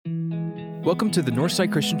Welcome to the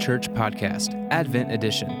Northside Christian Church podcast, Advent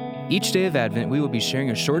Edition. Each day of Advent, we will be sharing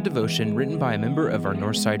a short devotion written by a member of our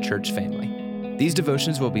Northside Church family. These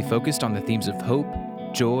devotions will be focused on the themes of hope,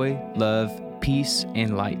 joy, love, peace,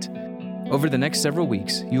 and light. Over the next several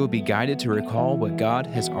weeks, you will be guided to recall what God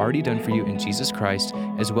has already done for you in Jesus Christ,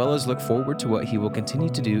 as well as look forward to what He will continue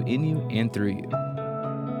to do in you and through you.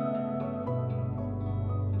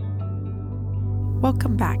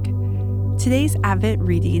 Welcome back. Today's Advent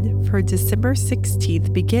reading for December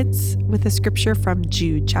 16th begins with a scripture from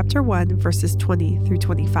Jude chapter 1, verses 20 through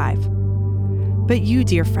 25. But you,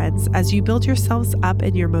 dear friends, as you build yourselves up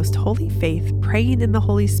in your most holy faith, praying in the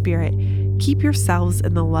Holy Spirit, keep yourselves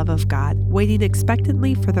in the love of God, waiting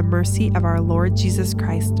expectantly for the mercy of our Lord Jesus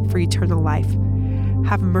Christ for eternal life.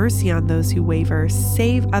 Have mercy on those who waver,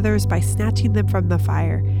 save others by snatching them from the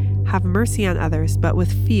fire. Have mercy on others, but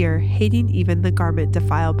with fear, hating even the garment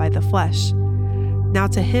defiled by the flesh. Now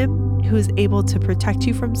to Him who is able to protect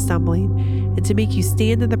you from stumbling and to make you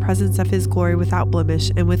stand in the presence of His glory without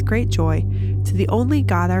blemish and with great joy, to the only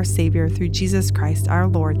God our Savior through Jesus Christ our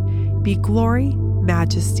Lord, be glory,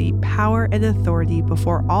 majesty, power, and authority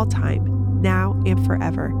before all time, now and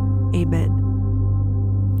forever.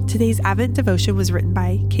 Amen. Today's Advent devotion was written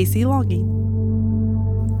by Casey Longing.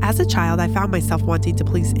 As a child, I found myself wanting to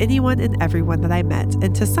please anyone and everyone that I met,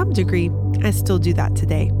 and to some degree, I still do that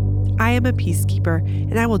today. I am a peacekeeper,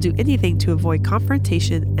 and I will do anything to avoid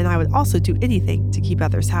confrontation, and I would also do anything to keep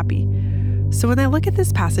others happy. So when I look at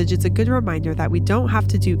this passage, it's a good reminder that we don't have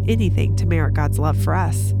to do anything to merit God's love for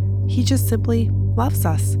us. He just simply loves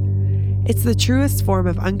us. It's the truest form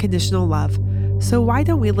of unconditional love. So why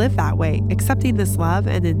don't we live that way, accepting this love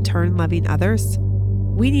and in turn loving others?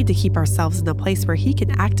 We need to keep ourselves in a place where He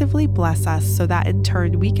can actively bless us so that in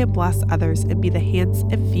turn we can bless others and be the hands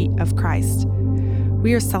and feet of Christ.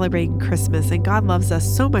 We are celebrating Christmas, and God loves us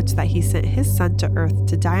so much that He sent His Son to earth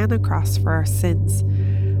to die on a cross for our sins.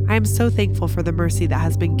 I am so thankful for the mercy that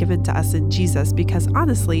has been given to us in Jesus, because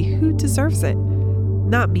honestly, who deserves it?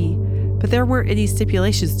 Not me, but there weren't any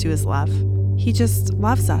stipulations to His love. He just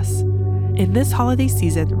loves us. In this holiday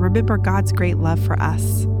season, remember God's great love for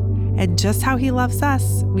us. And just how He loves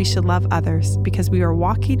us, we should love others, because we are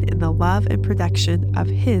walking in the love and protection of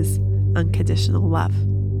His unconditional love.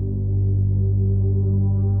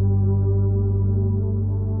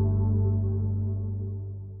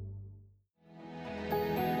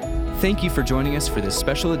 Thank you for joining us for this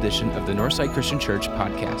special edition of the Northside Christian Church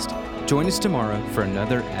podcast. Join us tomorrow for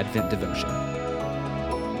another Advent devotion.